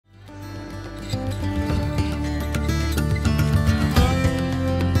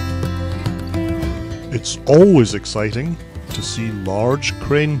It's always exciting to see large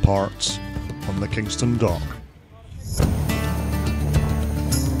crane parts on the Kingston dock.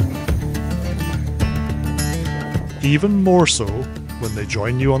 Even more so when they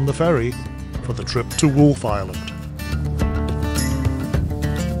join you on the ferry for the trip to Wolfe Island.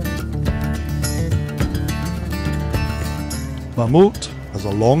 Mammoet has a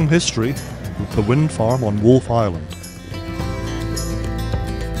long history with the wind farm on Wolfe Island.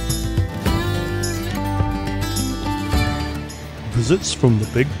 Visits from the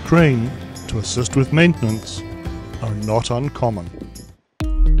big crane to assist with maintenance are not uncommon.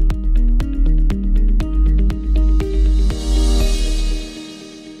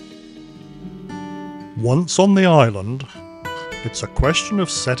 Once on the island, it's a question of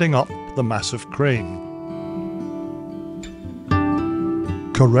setting up the massive crane.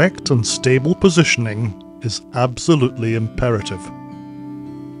 Correct and stable positioning is absolutely imperative.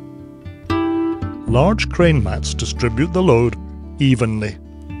 Large crane mats distribute the load evenly.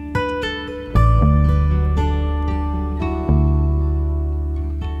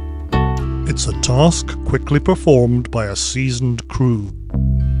 It's a task quickly performed by a seasoned crew.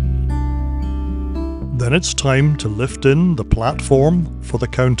 Then it's time to lift in the platform for the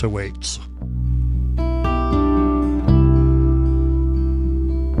counterweights.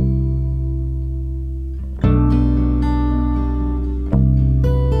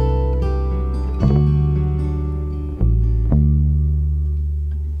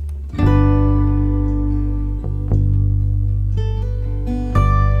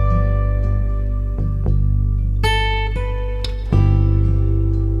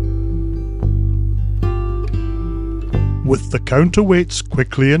 With the counterweights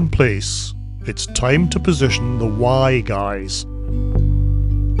quickly in place, it's time to position the Y guys.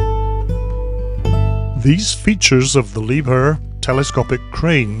 These features of the Liebherr telescopic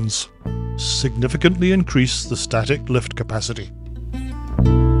cranes significantly increase the static lift capacity.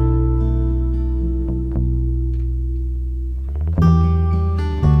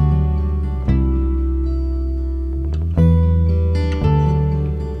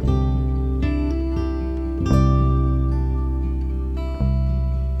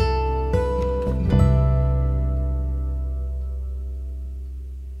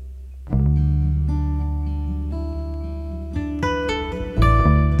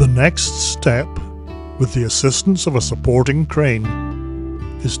 The next step, with the assistance of a supporting crane,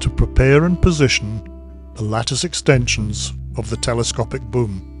 is to prepare and position the lattice extensions of the telescopic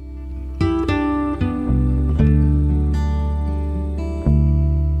boom.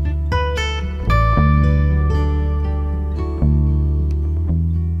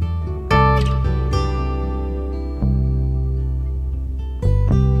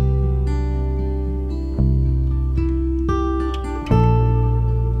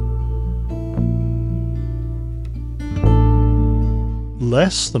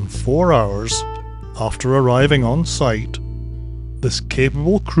 Less than 4 hours after arriving on site, this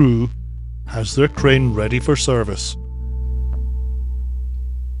capable crew has their crane ready for service.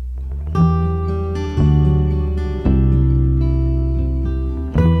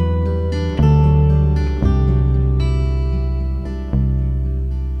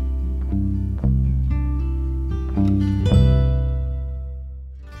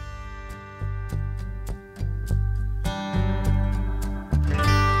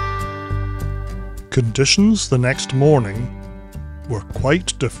 Conditions the next morning were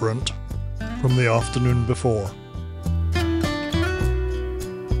quite different from the afternoon before.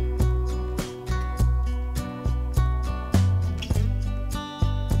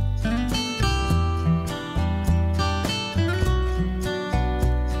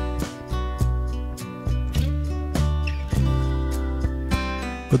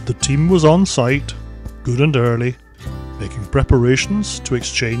 But the team was on site, good and early, making preparations to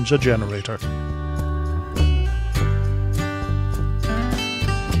exchange a generator.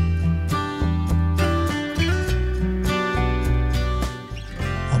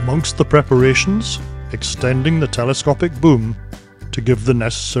 Amongst the preparations, extending the telescopic boom to give the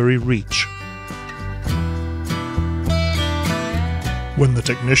necessary reach. When the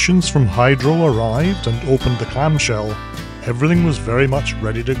technicians from Hydro arrived and opened the clamshell, everything was very much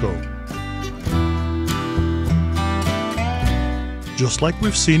ready to go. Just like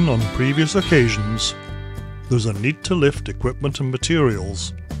we've seen on previous occasions, there's a need to lift equipment and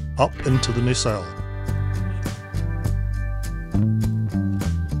materials up into the nacelle.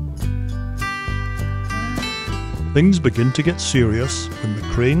 Things begin to get serious when the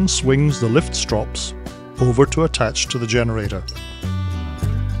crane swings the lift strops over to attach to the generator.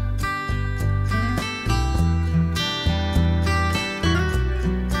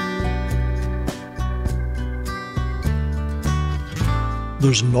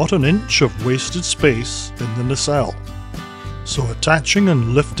 There's not an inch of wasted space in the nacelle, so attaching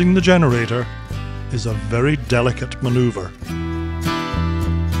and lifting the generator is a very delicate manoeuvre.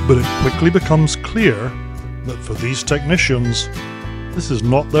 But it quickly becomes clear that for these technicians, this is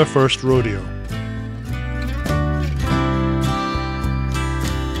not their first rodeo.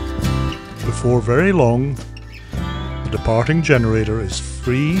 Before very long, the departing generator is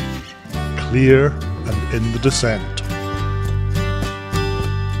free, clear, and in the descent.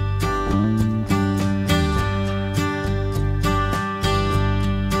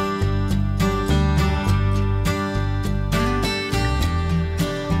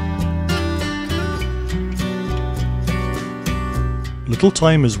 Little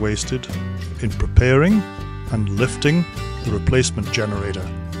time is wasted in preparing and lifting the replacement generator.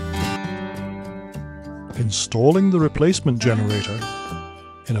 Installing the replacement generator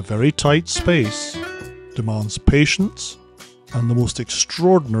in a very tight space demands patience and the most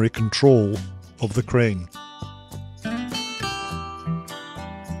extraordinary control of the crane.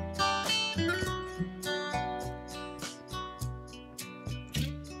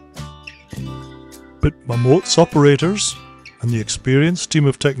 But Mammoet's operators and the experienced team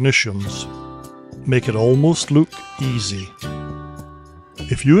of technicians make it almost look easy.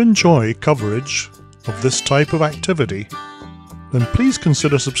 If you enjoy coverage of this type of activity, then please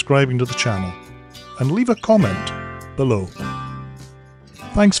consider subscribing to the channel and leave a comment below.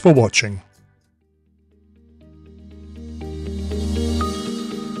 Thanks for watching.